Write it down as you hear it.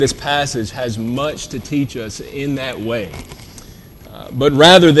This passage has much to teach us in that way. But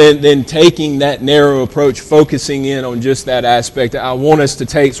rather than taking that narrow approach, focusing in on just that aspect, I want us to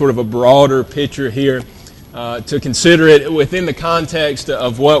take sort of a broader picture here, to consider it within the context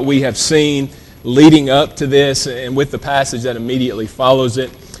of what we have seen leading up to this and with the passage that immediately follows it.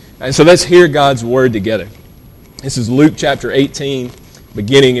 And so let's hear God's word together. This is Luke chapter 18,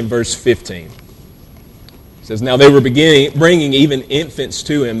 beginning in verse 15. It says, "Now they were bringing even infants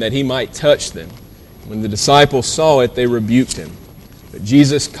to him that he might touch them. When the disciples saw it, they rebuked him. But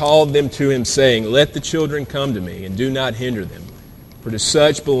Jesus called them to him, saying, 'Let the children come to me, and do not hinder them, for to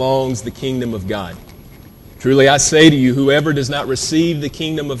such belongs the kingdom of God. Truly I say to you, whoever does not receive the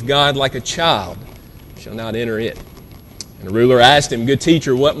kingdom of God like a child shall not enter it.' And the ruler asked him, 'Good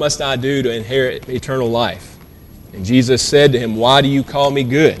teacher, what must I do to inherit eternal life?' And Jesus said to him, 'Why do you call me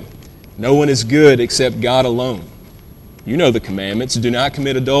good? No one is good except God alone. You know the commandments. Do not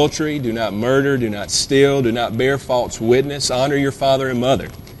commit adultery, do not murder, do not steal, do not bear false witness, honor your father and mother.'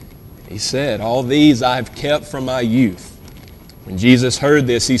 He said, 'All these I have kept from my youth.' When Jesus heard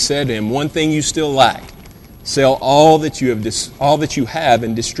this, he said to him, 'One thing you still lack. Sell all that you have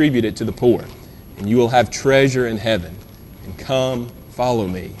and distribute it to the poor, and you will have treasure in heaven. And come, follow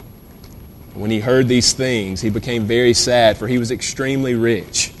me.' When he heard these things, he became very sad, for he was extremely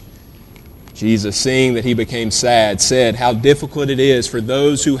rich. Jesus, seeing that he became sad, said, 'How difficult it is for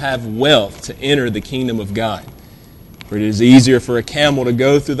those who have wealth to enter the kingdom of God. For it is easier for a camel to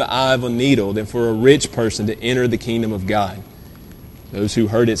go through the eye of a needle than for a rich person to enter the kingdom of God.' Those who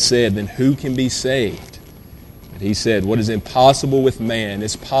heard it said, 'Then who can be saved?' But he said, 'What is impossible with man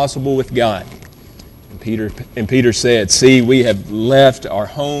is possible with God.' And Peter said, 'See, we have left our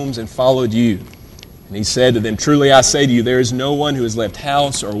homes and followed you.' And he said to them, 'Truly I say to you, there is no one who has left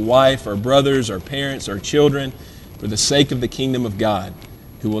house or wife or brothers or parents or children for the sake of the kingdom of God,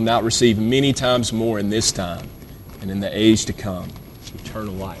 who will not receive many times more in this time and in the age to come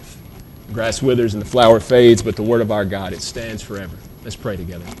eternal life.'" The grass withers and the flower fades, but the word of our God, it stands forever. Let's pray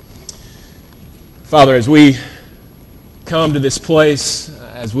together. Father, as we come to this place,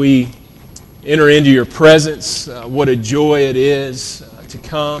 as we enter into your presence, what a joy it is to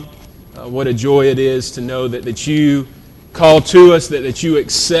come. What a joy it is to know that you call to us, that you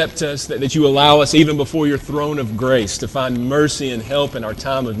accept us, that you allow us even before your throne of grace to find mercy and help in our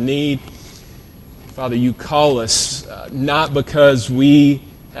time of need. Father, you call us not because we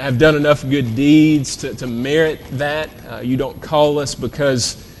have done enough good deeds to merit that. You don't call us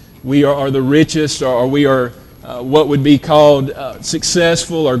because we are the richest or we are what would be called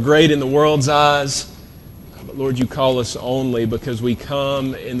successful or great in the world's eyes. But Lord, you call us only because we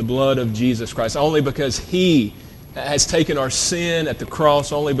come in the blood of Jesus Christ, only because he has taken our sin at the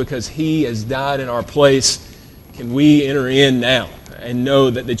cross, only because he has died in our place. Can we enter in now and know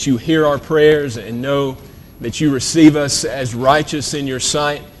that you hear our prayers and know that you receive us as righteous in your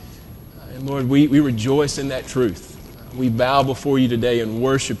sight? And Lord, we rejoice in that truth. We bow before you today and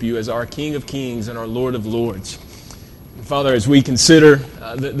worship you as our King of Kings and our Lord of Lords. And Father, as we consider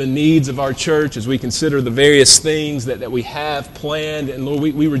the needs of our church, as we consider the various things that we have planned, and Lord,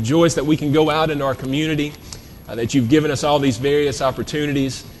 we rejoice that we can go out into our community, that you've given us all these various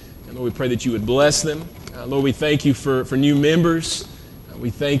opportunities. And Lord, we pray that you would bless them. Lord, we thank you for new members. We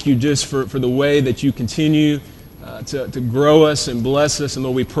thank you just for the way that you continue to grow us and bless us. And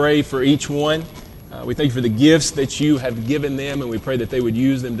Lord, we pray for each one. We thank you for the gifts that you have given them, and we pray that they would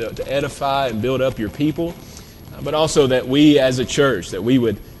use them to edify and build up your people. But also that we as a church, that we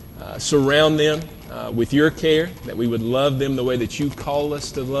would surround them with your care, that we would love them the way that you call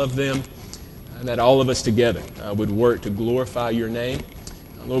us to love them, and that all of us together would work to glorify your name.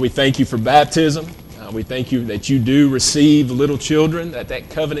 Lord, we thank you for baptism. We thank you that you do receive little children, that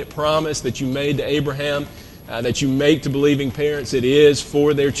covenant promise that you made to Abraham, that you make to believing parents, it is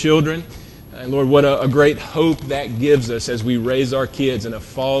for their children. And Lord, what a great hope that gives us as we raise our kids in a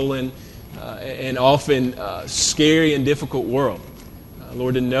fallen and often scary and difficult world.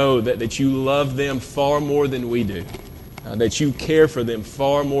 Lord, to know that you love them far more than we do, that you care for them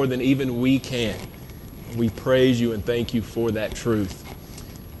far more than even we can. We praise you and thank you for that truth.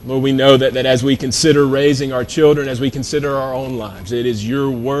 Lord, we know that as we consider raising our children, as we consider our own lives, it is your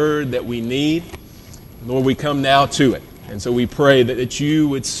word that we need. Lord, we come now to it. And so we pray that you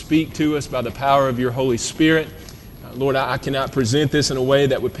would speak to us by the power of your Holy Spirit. Lord, I cannot present this in a way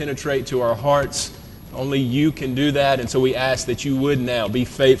that would penetrate to our hearts. Only you can do that. And so we ask that you would now be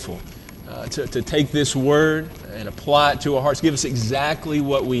faithful to take this word and apply it to our hearts. Give us exactly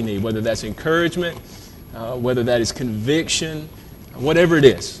what we need, whether that's encouragement, whether that is conviction, whatever it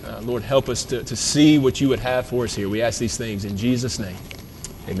is. Lord, help us to see what you would have for us here. We ask these things in Jesus' name.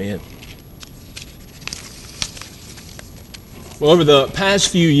 Amen. Well, over the past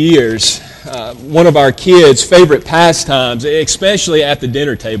few years, one of our kids' favorite pastimes, especially at the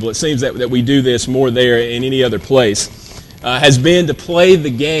dinner table, it seems that we do this more there than any other place, has been to play the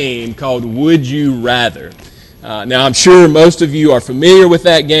game called Would You Rather. Now, I'm sure most of you are familiar with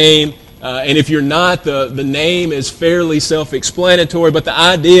that game, and if you're not, the name is fairly self-explanatory, but the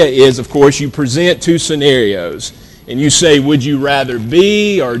idea is, of course, you present two scenarios, and you say, would you rather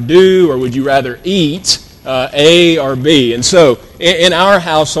be or do, or would you rather eat A or B? And so in our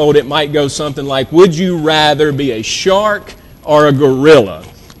household, it might go something like, would you rather be a shark or a gorilla?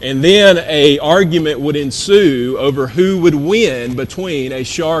 And then an argument would ensue over who would win between a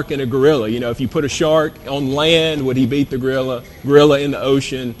shark and a gorilla. You know, if you put a shark on land, would he beat the gorilla in the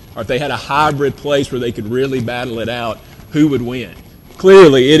ocean? Or if they had a hybrid place where they could really battle it out, who would win?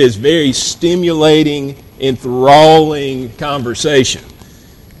 Clearly, it is very stimulating, enthralling conversation.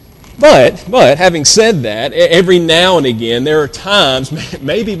 But having said that, every now and again, there are times,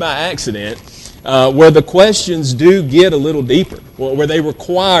 maybe by accident, where the questions do get a little deeper, where they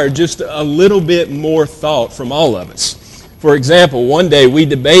require just a little bit more thought from all of us. For example, one day we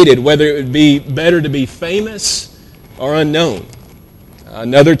debated whether it would be better to be famous or unknown.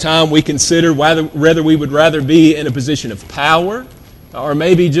 Another time we considered whether we would rather be in a position of power or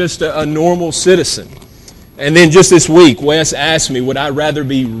maybe just a normal citizen. And then just this week, Wes asked me, would I rather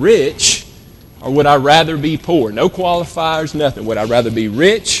be rich or would I rather be poor? No qualifiers, nothing. Would I rather be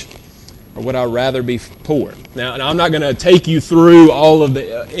rich or would I rather be poor? Now, I'm not going to take you through all of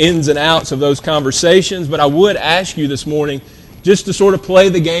the ins and outs of those conversations, but I would ask you this morning just to sort of play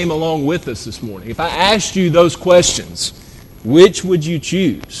the game along with us this morning. If I asked you those questions, which would you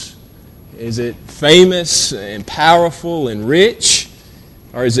choose? Is it famous and powerful and rich,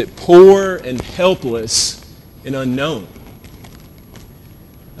 or is it poor and helpless and unknown?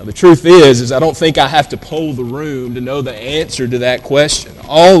 Now, the truth is I don't think I have to poll the room to know the answer to that question.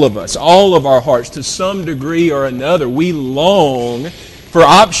 All of us, all of our hearts, to some degree or another, we long for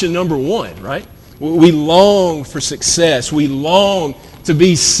option number one, right? We long for success. We long to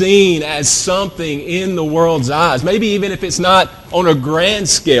be seen as something in the world's eyes. Maybe even if it's not on a grand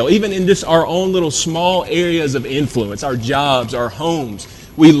scale, even in just our own little small areas of influence, our jobs, our homes.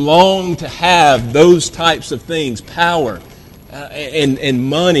 We long to have those types of things, power and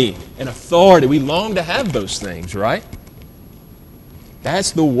money and authority. We long to have those things, right?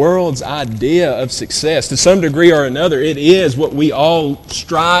 That's the world's idea of success. To some degree or another, it is what we all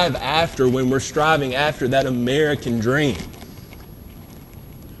strive after when we're striving after that American dream.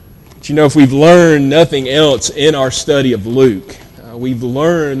 But you know, if we've learned nothing else in our study of Luke, we've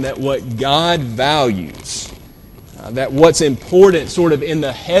learned that what God values, that what's important sort of in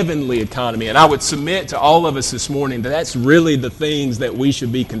the heavenly economy, and I would submit to all of us this morning that that's really the things that we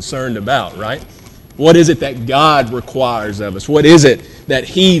should be concerned about, right? What is it that God requires of us? What is it that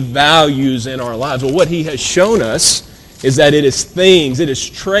He values in our lives? Well, what He has shown us is that it is things, it is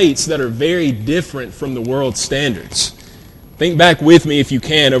traits that are very different from the world's standards. Think back with me, if you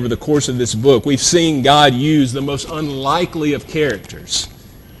can, over the course of this book. We've seen God use the most unlikely of characters.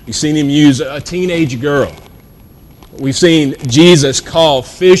 We've seen Him use a teenage girl. We've seen Jesus call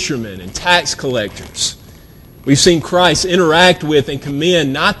fishermen and tax collectors. We've seen Christ interact with and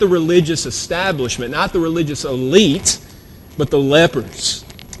commend not the religious establishment, not the religious elite, but the lepers,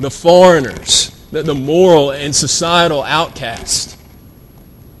 the foreigners, the moral and societal outcasts.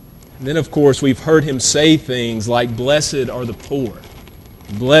 And then, of course, we've heard Him say things like, blessed are the poor,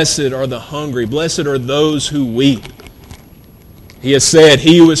 blessed are the hungry, blessed are those who weep. He has said,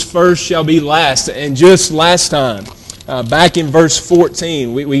 he who is first shall be last. And just last time, back in verse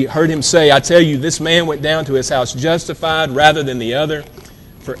 14, we heard Him say, I tell you, this man went down to his house justified rather than the other.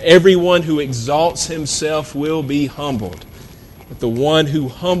 For everyone who exalts himself will be humbled, but the one who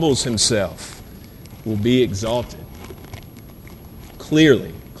humbles himself will be exalted.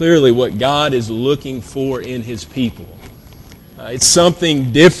 Clearly what God is looking for in His people. It's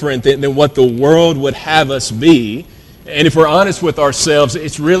something different than what the world would have us be. And if we're honest with ourselves,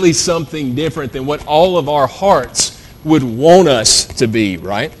 it's really something different than what all of our hearts would want us to be,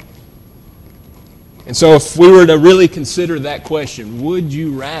 right? And so if we were to really consider that question, would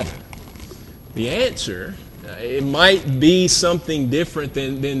you rather? The answer, it might be something different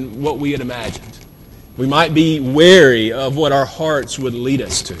than what we had imagined. We might be wary of what our hearts would lead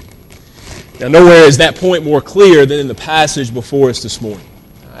us to. Now, nowhere is that point more clear than in the passage before us this morning.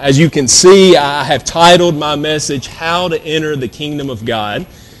 As you can see, I have titled my message, How to Enter the Kingdom of God,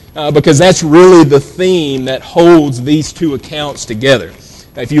 because that's really the theme that holds these two accounts together.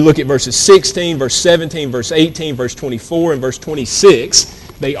 If you look at verses 16, verse 17, verse 18, verse 24, and verse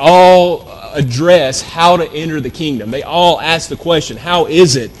 26, they all address how to enter the kingdom. They all ask the question, how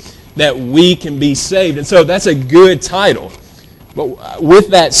is it that we can be saved? And so that's a good title. But with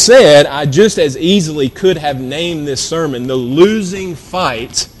that said, I just as easily could have named this sermon, The Losing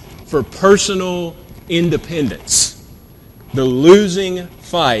Fight for Personal Independence. The Losing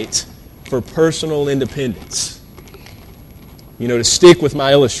Fight for Personal Independence. You know, to stick with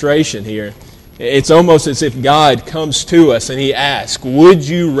my illustration here, it's almost as if God comes to us and He asks, would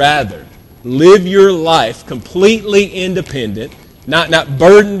you rather live your life completely independent, not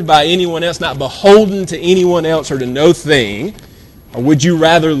burdened by anyone else, not beholden to anyone else or to no thing, or would you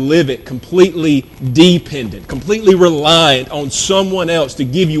rather live it completely dependent, completely reliant on someone else to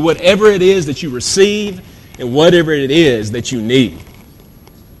give you whatever it is that you receive and whatever it is that you need?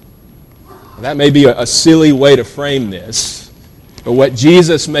 That may be a silly way to frame this, but what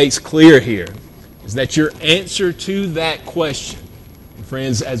Jesus makes clear here is that your answer to that question, and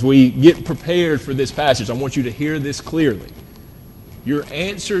friends, as we get prepared for this passage, I want you to hear this clearly. Your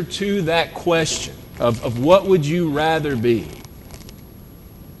answer to that question of what would you rather be,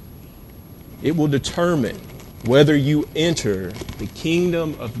 it will determine whether you enter the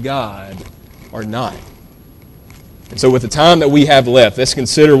kingdom of God or not. And so with the time that we have left, let's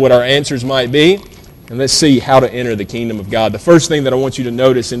consider what our answers might be, and let's see how to enter the kingdom of God. The first thing that I want you to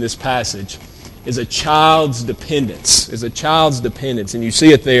notice in this passage is a child's dependence. And you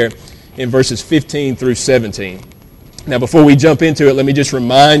see it there in verses 15 through 17. Now, before we jump into it, let me just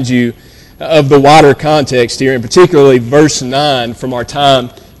remind you of the wider context here, and particularly verse 9 from our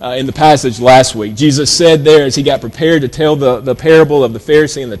time in the passage last week. Jesus said there, as He got prepared to tell the parable of the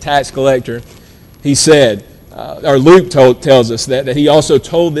Pharisee and the tax collector, He said, or Luke tells us that He also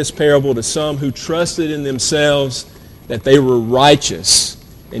told this parable to some who trusted in themselves that they were righteous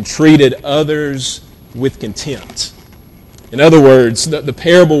and treated others with contempt. In other words, the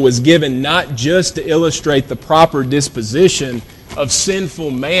parable was given not just to illustrate the proper disposition of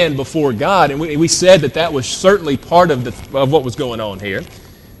sinful man before God, and we said that was certainly part of what was going on here,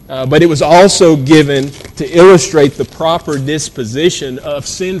 but it was also given to illustrate the proper disposition of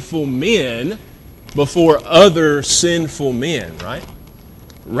sinful men before other sinful men, right?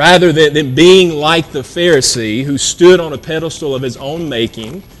 Rather than being like the Pharisee who stood on a pedestal of his own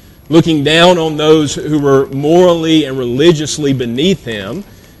making, looking down on those who were morally and religiously beneath him,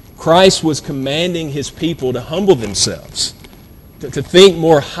 Christ was commanding His people to humble themselves, to think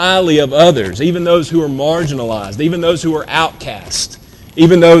more highly of others, even those who are marginalized, even those who are outcast,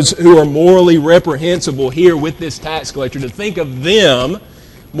 even those who are morally reprehensible here with this tax collector, to think of them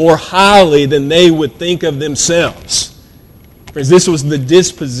more highly than they would think of themselves. Friends, this was the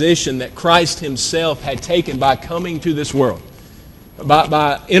disposition that Christ Himself had taken by coming to this world.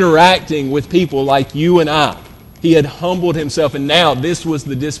 By interacting with people like you and I, He had humbled Himself, and now this was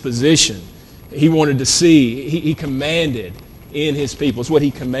the disposition He wanted to see. He commanded in His people. It's what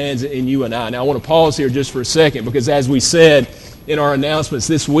He commands in you and I. Now I want to pause here just for a second, because as we said in our announcements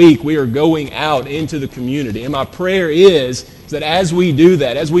this week, we are going out into the community. And my prayer is that as we do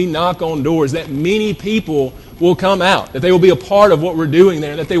that, as we knock on doors, that many people will come out, that they will be a part of what we're doing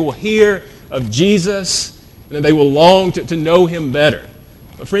there, that they will hear of Jesus, and that they will long to know Him better.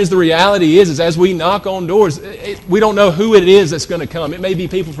 But friends, the reality is as we knock on doors, we don't know who it is that's going to come. It may be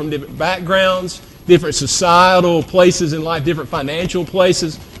people from different backgrounds, different societal places in life, different financial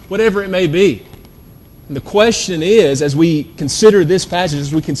places, whatever it may be. And the question is, as we consider this passage,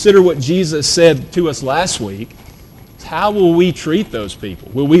 as we consider what Jesus said to us last week, how will we treat those people?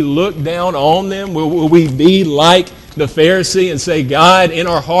 Will we look down on them? Will we be like the Pharisee and say, God, in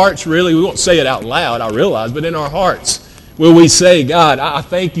our hearts, really, we won't say it out loud, I realize, but in our hearts, will we say, God, I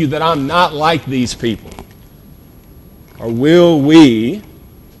thank you that I'm not like these people? Or will we,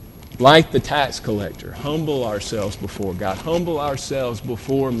 like the tax collector, humble ourselves before God, humble ourselves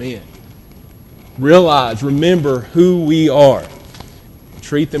before men? Realize, remember who we are,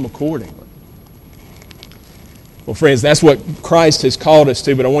 treat them accordingly. Well, friends, that's what Christ has called us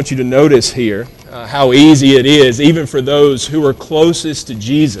to, but I want you to notice here how easy it is, even for those who are closest to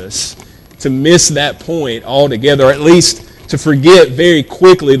Jesus, to miss that point altogether, or at least to forget very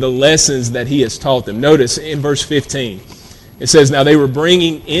quickly the lessons that He has taught them. Notice in verse 15, it says, now they were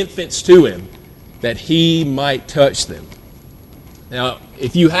bringing infants to Him that He might touch them. Now,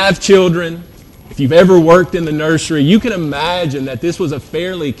 if you have children, if you've ever worked in the nursery, you can imagine that this was a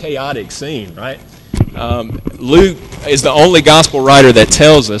fairly chaotic scene, right? Luke is the only gospel writer that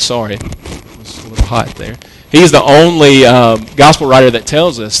tells us, sorry, it was a little hot there. He's the only gospel writer that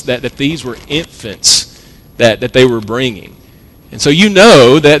tells us that these were infants that they were bringing. And so you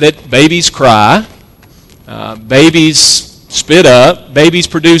know that babies cry, babies spit up. Babies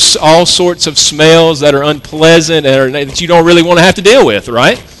produce all sorts of smells that are unpleasant and that you don't really want to have to deal with,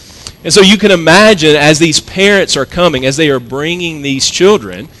 right? And so you can imagine as these parents are coming, as they are bringing these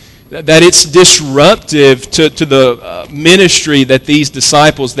children, that it's disruptive to the ministry that these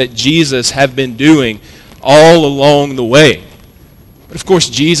disciples, that Jesus have been doing all along the way. But of course,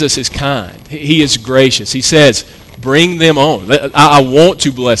 Jesus is kind. He is gracious. He says, bring them on. I want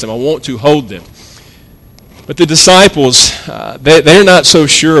to bless them. I want to hold them. But the disciples, they're not so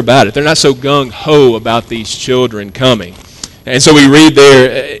sure about it. They're not so gung-ho about these children coming. And so we read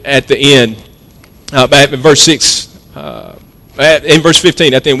there at the end, in verse 6, in verse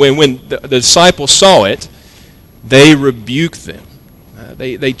 15, at the end, when the disciples saw it, they rebuked them.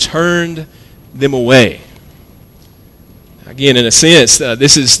 They turned them away. Again, in a sense,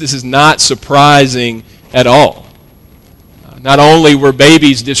 this is not surprising at all. Not only were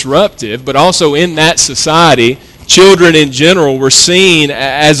babies disruptive, but also in that society, children in general were seen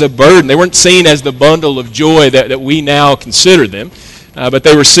as a burden. They weren't seen as the bundle of joy that we now consider them, but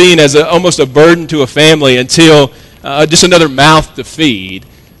they were seen as almost a burden to a family until just another mouth to feed,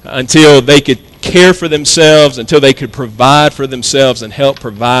 until they could care for themselves, until they could provide for themselves and help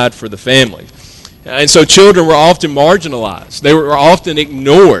provide for the family. And so children were often marginalized. They were often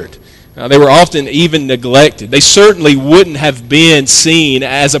ignored. They were often even neglected. They certainly wouldn't have been seen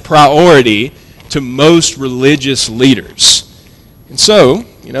as a priority to most religious leaders. And so,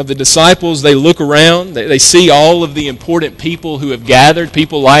 the disciples, they look around, they see all of the important people who have gathered,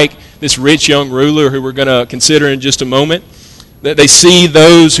 people like this rich young ruler who we're going to consider in just a moment. They see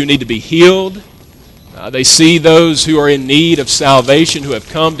those who need to be healed. They see those who are in need of salvation, who have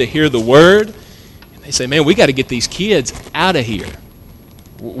come to hear the word. And they say, man, we got to get these kids out of here.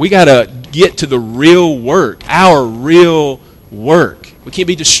 We got to get to the real work, our real work. We can't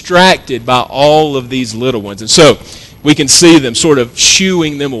be distracted by all of these little ones. And so we can see them sort of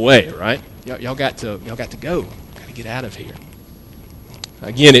shooing them away, right? Y'all got to go. Got to get out of here.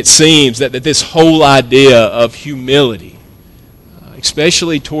 Again, it seems that this whole idea of humility,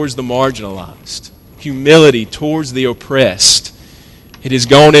 especially towards the marginalized, humility towards the oppressed, it has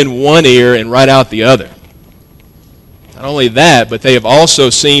gone in one ear and right out the other. Not only that, but they have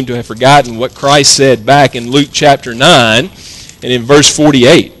also seemed to have forgotten what Christ said back in Luke chapter 9 and in verse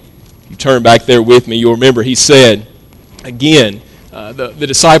 48. You turn back there with me, you'll remember he said, again, the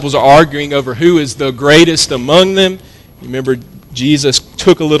disciples are arguing over who is the greatest among them. You remember Jesus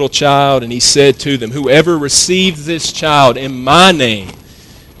took a little child and he said to them, whoever receives this child in my name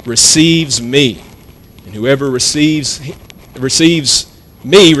receives me. And whoever receives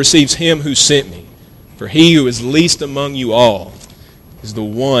me receives him who sent me. For he who is least among you all is the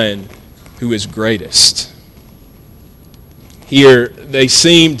one who is greatest. Here they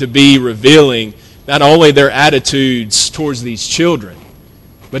seem to be revealing not only their attitudes towards these children,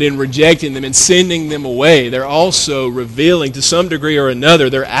 but in rejecting them and sending them away, they're also revealing to some degree or another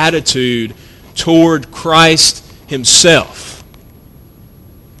their attitude toward Christ himself.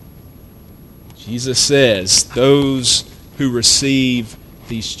 Jesus says, those who receive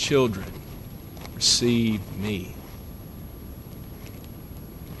these children receive me.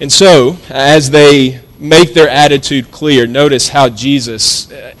 And so, as they make their attitude clear, notice how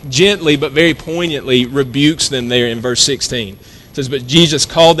Jesus gently but very poignantly rebukes them there in verse 16. It says, but Jesus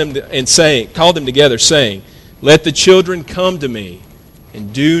called them together, saying, let the children come to me,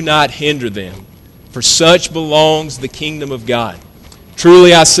 and do not hinder them, for such belongs the kingdom of God.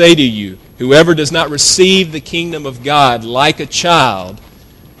 Truly I say to you, whoever does not receive the kingdom of God like a child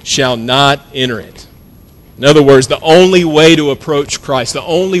shall not enter it. In other words, the only way to approach Christ, the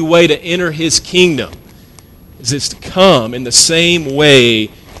only way to enter his kingdom is to come in the same way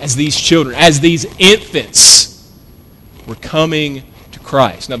as these children, as these infants were coming to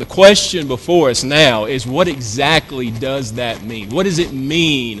Christ. Now the question before us now is, what exactly does that mean? What does it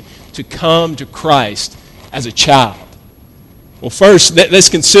mean to come to Christ as a child? Well, first, let's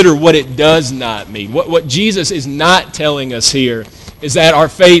consider what it does not mean. What Jesus is not telling us here is that our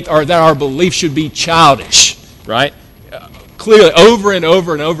faith or that our belief should be childish, right? Clearly, over and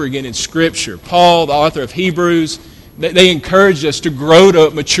over and over again in Scripture, Paul, the author of Hebrews, they encouraged us to grow to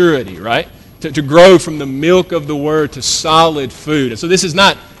maturity, right? To grow from the milk of the Word to solid food. And so this is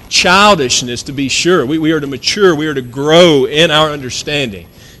not childishness, to be sure. We are to mature. We are to grow in our understanding,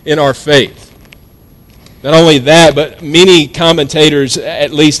 in our faith. Not only that, but many commentators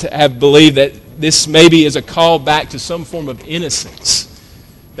at least have believed that this maybe is a call back to some form of innocence.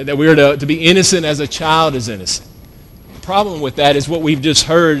 That we are to be innocent as a child is innocent. The problem with that is what we've just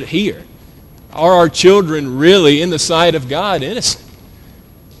heard here. Are our children really, in the sight of God, innocent?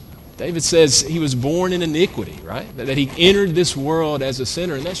 David says he was born in iniquity, right? That he entered this world as a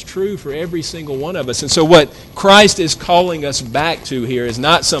sinner, and that's true for every single one of us. And so what Christ is calling us back to here is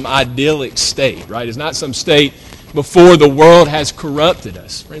not some idyllic state, right? It's not some state before the world has corrupted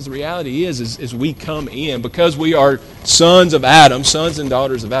us. Friends, the reality is we come in, because we are sons of Adam, sons and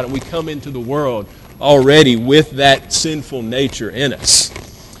daughters of Adam, we come into the world already with that sinful nature in us.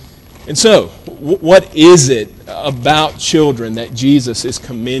 And so, what is it about children that Jesus is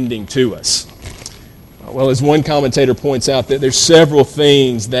commending to us? Well, as one commentator points out, that there's several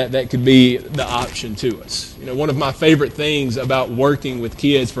things that could be the option to us. You know, one of my favorite things about working with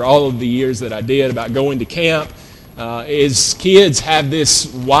kids for all of the years that I did, about going to camp, is kids have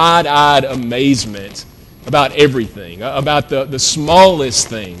this wide-eyed amazement about everything, about the smallest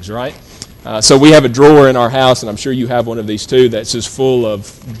things, right? So we have a drawer in our house, and I'm sure you have one of these too, that's just full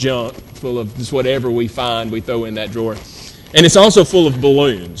of junk, full of just whatever we find, we throw in that drawer. And it's also full of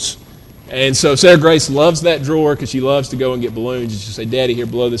balloons. And so Sarah Grace loves that drawer because she loves to go and get balloons. And she'll say, Daddy, here,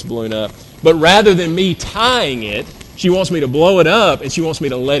 blow this balloon up. But rather than me tying it, she wants me to blow it up, and she wants me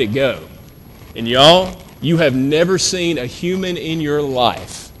to let it go. And y'all, you have never seen a human in your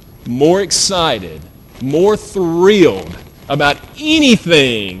life more excited, more thrilled about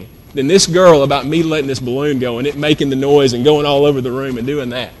anything than this girl about me letting this balloon go and it making the noise and going all over the room and doing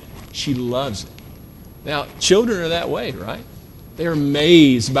that. She loves it. Now, children are that way, right? They're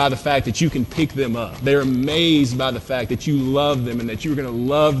amazed by the fact that you can pick them up. They're amazed by the fact that you love them and that you're going to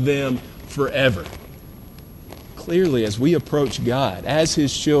love them forever. Clearly, as we approach God as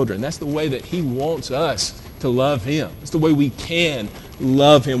His children, that's the way that He wants us to love Him. That's the way we can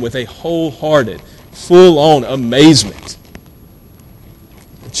love Him, with a wholehearted, full-on amazement.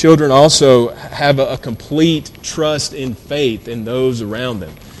 Children also have a complete trust in faith in those around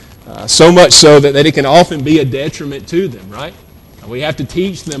them. So much so that it can often be a detriment to them, right? We have to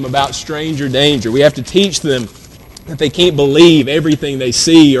teach them about stranger danger. We have to teach them that they can't believe everything they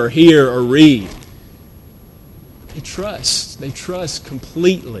see or hear or read. They trust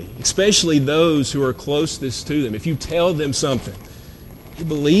completely, especially those who are closest to them. If you tell them something, they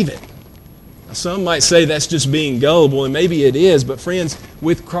believe it. Some might say that's just being gullible, and maybe it is, but friends,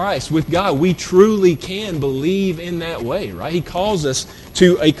 with Christ, with God, we truly can believe in that way, right? He calls us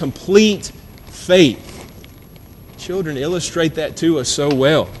to a complete faith. Children illustrate that to us so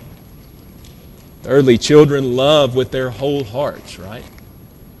well. Thirdly, children love with their whole hearts, right?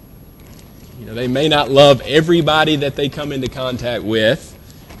 You know, they may not love everybody that they come into contact with,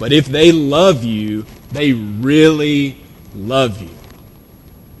 but if they love you, they really love you.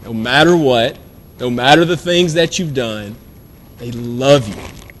 No matter what, no matter the things that you've done, they love you.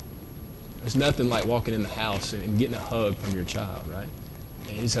 There's nothing like walking in the house and getting a hug from your child, right?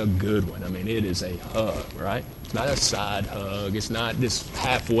 And it's a good one. I mean, it is a hug, right? It's not a side hug. It's not this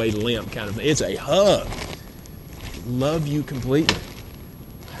halfway limp kind of thing. It's a hug. They love you completely.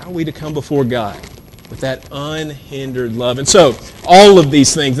 How are we to come before God with that unhindered love? And so, all of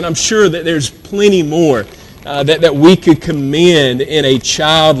these things, and I'm sure that there's plenty more that we could commend in a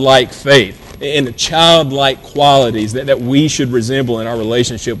childlike faith, in childlike qualities that we should resemble in our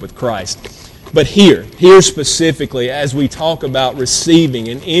relationship with Christ. But here specifically, as we talk about receiving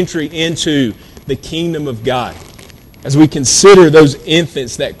and entry into the kingdom of God, as we consider those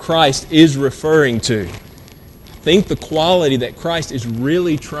infants that Christ is referring to, I think the quality that Christ is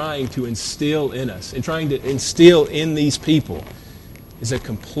really trying to instill in us and trying to instill in these people is a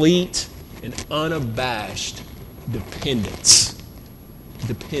complete and unabashed dependence.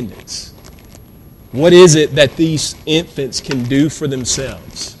 Dependence. What is it that these infants can do for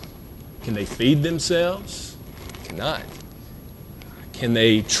themselves? Can they feed themselves? Cannot. Can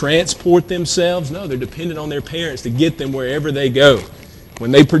they transport themselves? No, they're dependent on their parents to get them wherever they go. When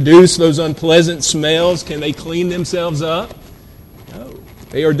they produce those unpleasant smells, can they clean themselves up? No.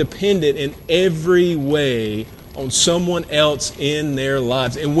 They are dependent in every way on someone else in their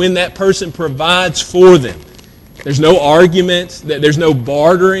lives. And when that person provides for them, there's no argument, there's no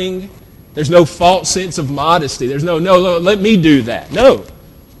bartering, there's no false sense of modesty. There's no, let me do that. No.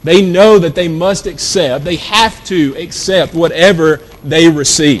 They know that they must accept, they have to accept whatever they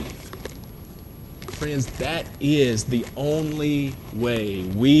receive. Friends, that is the only way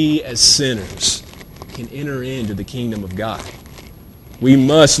we as sinners can enter into the kingdom of God. We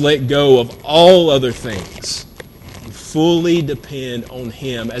must let go of all other things and fully depend on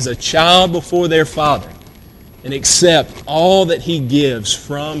Him as a child before their Father and accept all that He gives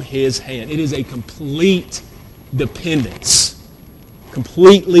from His hand. It is a complete dependence,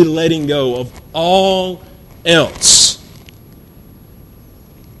 completely letting go of all else.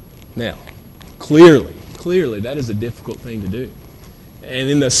 Now, clearly, that is a difficult thing to do. And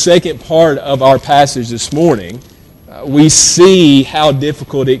in the second part of our passage this morning, we see how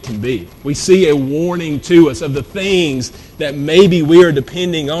difficult it can be. We see a warning to us of the things that maybe we are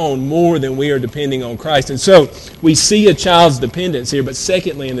depending on more than we are depending on Christ. And so we see a child's dependence here, but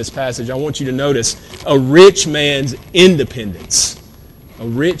secondly in this passage, I want you to notice a rich man's independence. A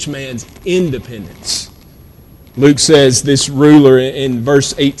rich man's independence. Luke says this ruler in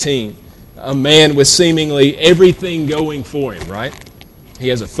verse 18, a man with seemingly everything going for him, right? He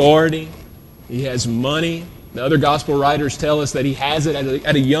has authority, he has money. The other gospel writers tell us that he has it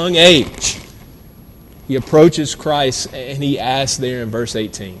at a young age. He approaches Christ and he asks there in verse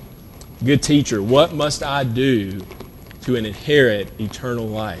 18, "Good teacher, what must I do to inherit eternal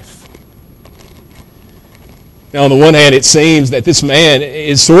life?" Now, on the one hand, it seems that this man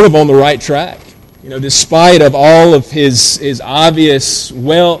is sort of on the right track. You know, despite of all of his obvious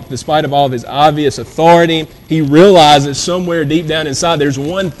wealth, despite of all of his obvious authority, he realizes somewhere deep down inside there's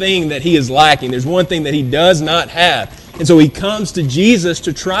one thing that he is lacking. There's one thing that he does not have. And so he comes to Jesus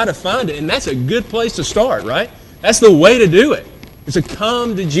to try to find it. And that's a good place to start, right? That's the way to do it, is to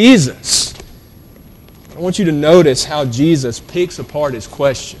come to Jesus. I want you to notice how Jesus picks apart his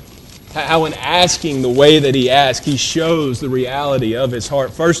question. How in asking the way that he asks, he shows the reality of his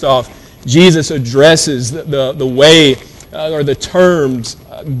heart. First off, Jesus addresses the way or the terms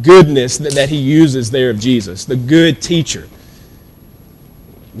goodness that he uses there of Jesus, the good teacher.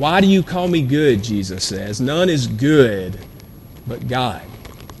 "Why do you call me good?" Jesus says. "None is good but God."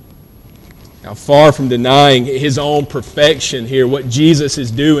 Now, far from denying his own perfection here, what Jesus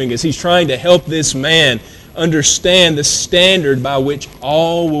is doing is he's trying to help this man understand the standard by which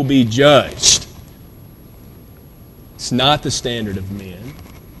all will be judged. It's not the standard of men.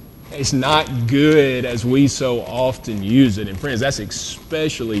 It's not good as we so often use it. And friends, that's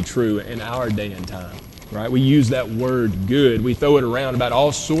especially true in our day and time, right? We use that word good. We throw it around about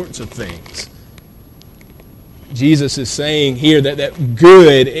all sorts of things. Jesus is saying here that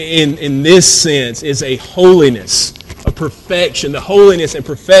good in this sense is a holiness, a perfection, the holiness and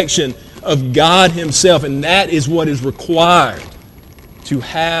perfection of God himself. And that is what is required to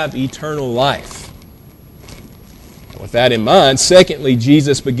have eternal life. With that in mind, secondly,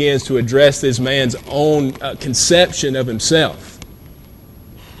 Jesus begins to address this man's own conception of himself.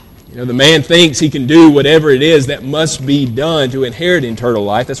 You know, the man thinks he can do whatever it is that must be done to inherit eternal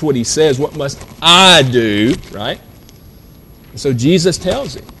life. That's what he says. What must I do, right? And so Jesus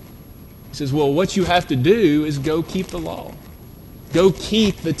tells him. He says, well, what you have to do is go keep the law. Go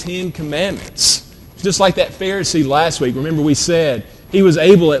keep the 10 Commandments. Just like that Pharisee last week. Remember we said he was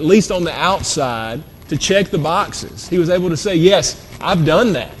able, at least on the outside, to check the boxes. He was able to say, yes, I've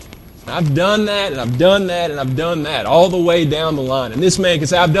done that. I've done that, and I've done that, and I've done that, all the way down the line. And this man can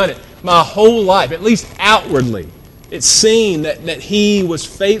say, I've done it my whole life, at least outwardly. It's seen that he was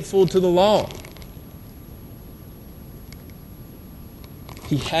faithful to the law.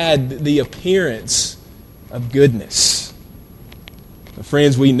 He had the appearance of goodness.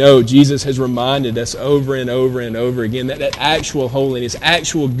 Friends, we know Jesus has reminded us over and over and over again that actual holiness,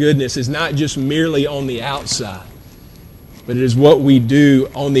 actual goodness is not just merely on the outside, but it is what we do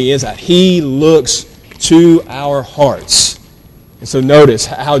on the inside. He looks to our hearts. And so notice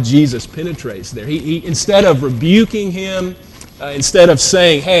how Jesus penetrates there. He instead of rebuking him, instead of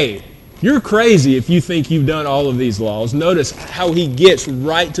saying, hey, you're crazy if you think you've done all of these laws, notice how he gets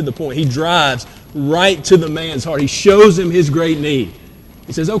right to the point. He drives right to the man's heart. He shows him his great need.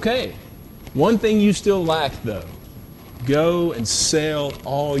 He says, okay, one thing you still lack, though. Go and sell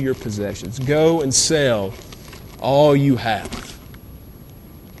all your possessions. Go and sell all you have.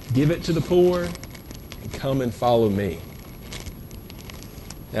 Give it to the poor and come and follow me.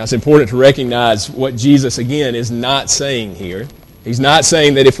 Now, it's important to recognize what Jesus, again, is not saying here. He's not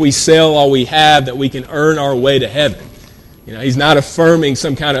saying that if we sell all we have, that we can earn our way to heaven. You know, he's not affirming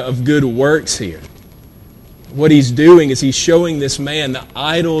some kind of good works here. What he's doing is he's showing this man the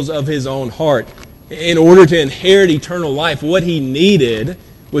idols of his own heart. In order to inherit eternal life, what he needed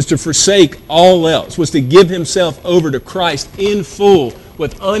was to forsake all else, was to give himself over to Christ in full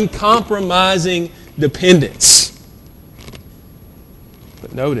with uncompromising dependence.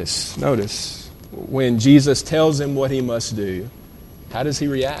 But notice, when Jesus tells him what he must do, how does he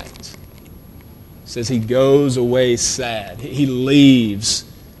react? It says he goes away sad. He leaves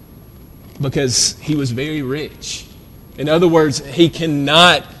because he was very rich. In other words, he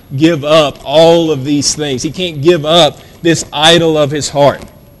cannot give up all of these things. He can't give up this idol of his heart.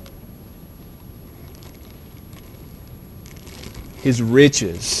 His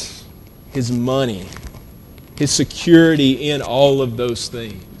riches, his money, his security in all of those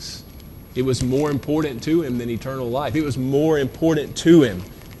things. It was more important to him than eternal life. It was more important to him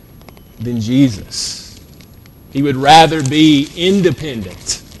than Jesus. He would rather be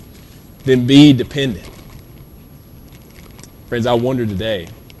independent than be dependent. Friends, I wonder today,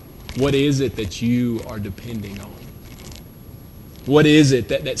 what is it that you are depending on? What is it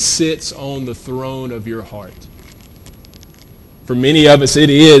that sits on the throne of your heart? For many of us, it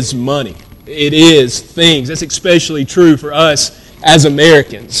is money. It is things. That's especially true for us as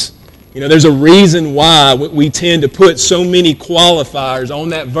Americans. There's a reason why we tend to put so many qualifiers on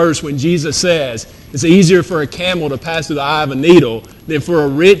that verse when Jesus says it's easier for a camel to pass through the eye of a needle than for a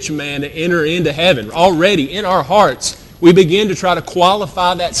rich man to enter into heaven. Already in our hearts, we begin to try to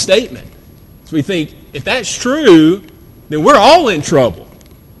qualify that statement. So we think, if that's true, then we're all in trouble.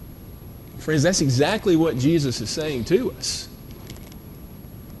 Friends, that's exactly what Jesus is saying to us.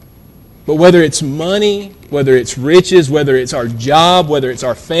 But whether it's money, whether it's riches, whether it's our job, whether it's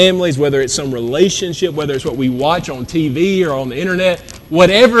our families, whether it's some relationship, whether it's what we watch on TV or on the internet,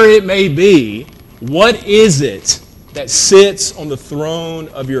 whatever it may be, what is it that sits on the throne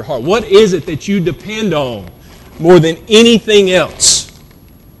of your heart? What is it that you depend on more than anything else?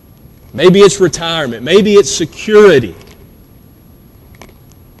 Maybe it's retirement. Maybe it's security.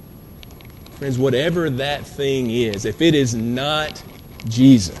 Friends, whatever that thing is, if it is not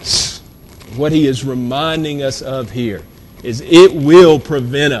Jesus, what he is reminding us of here is it will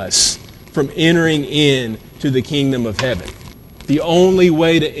prevent us from entering into the kingdom of heaven. The only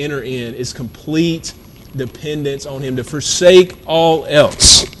way to enter in is complete dependence on him, to forsake all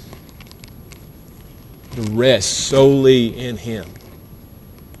else, to rest solely in him.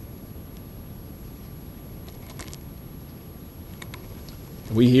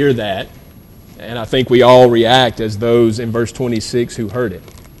 We hear that, and I think we all react as those in verse 26 who heard it.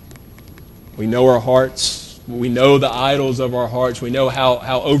 We know our hearts. We know the idols of our hearts. We know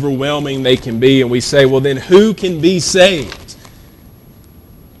how overwhelming they can be. And we say, well, then who can be saved?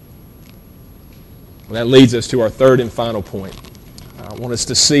 Well, that leads us to our third and final point. I want us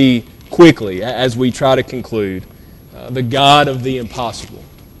to see quickly, as we try to conclude, the God of the impossible.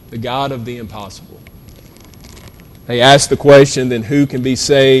 The God of the impossible. They ask the question, then who can be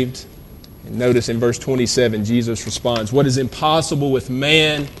saved? And notice in verse 27, Jesus responds, what is impossible with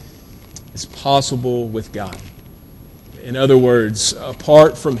man is possible with God. In other words,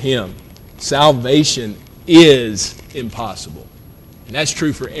 apart from him, salvation is impossible. And that's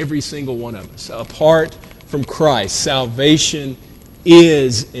true for every single one of us. Apart from Christ, salvation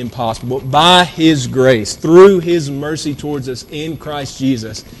is impossible. But by his grace, through his mercy towards us in Christ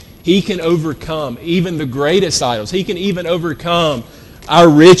Jesus, he can overcome even the greatest idols. He can even overcome our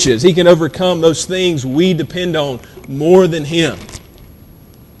riches. He can overcome those things we depend on more than him.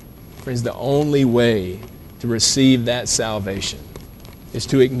 Friends, the only way to receive that salvation is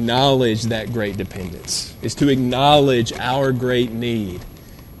to acknowledge that great dependence, is to acknowledge our great need,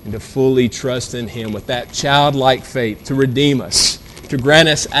 and to fully trust in him with that childlike faith to redeem us, to grant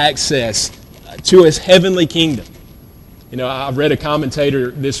us access to his heavenly kingdom. I've read a commentator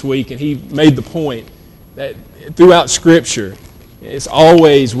this week, and he made the point that throughout Scripture, it's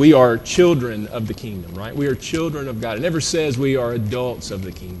always we are children of the kingdom, right? We are children of God. It never says we are adults of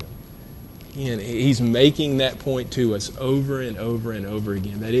the kingdom. Again, he's making that point to us over and over and over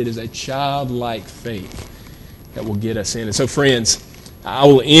again, that it is a childlike faith that will get us in. And so, friends, I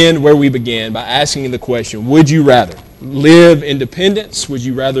will end where we began by asking the question, would you rather live in dependence? Would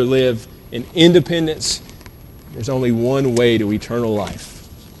you rather live in independence? There's only one way to eternal life.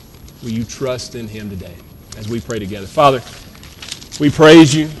 Will you trust in him today as we pray together? Father, we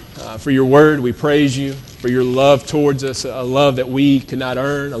praise you for your word. We praise you for your love towards us, a love that we could not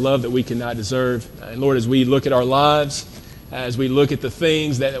earn, a love that we could not deserve. And Lord, as we look at our lives, as we look at the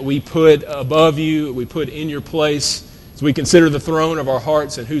things that we put above you, we put in your place, as we consider the throne of our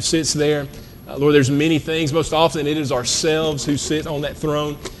hearts and who sits there, Lord, there's many things. Most often it is ourselves who sit on that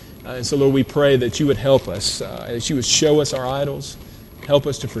throne. And so, Lord, we pray that you would help us, that you would show us our idols, help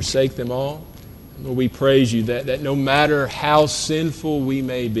us to forsake them all. Lord, we praise you that no matter how sinful we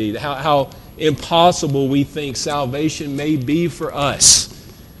may be, how impossible we think salvation may be for us,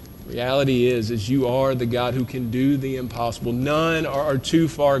 reality is you are the God who can do the impossible. None are too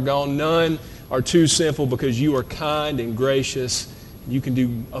far gone. None are too sinful because you are kind and gracious. You can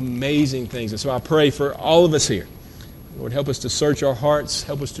do amazing things. And so I pray for all of us here. Lord, help us to search our hearts.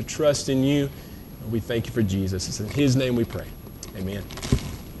 Help us to trust in you. And we thank you for Jesus. It's in his name we pray. Amen.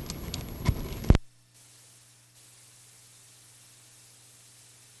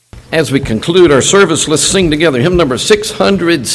 As we conclude our service, let's sing together hymn number 600.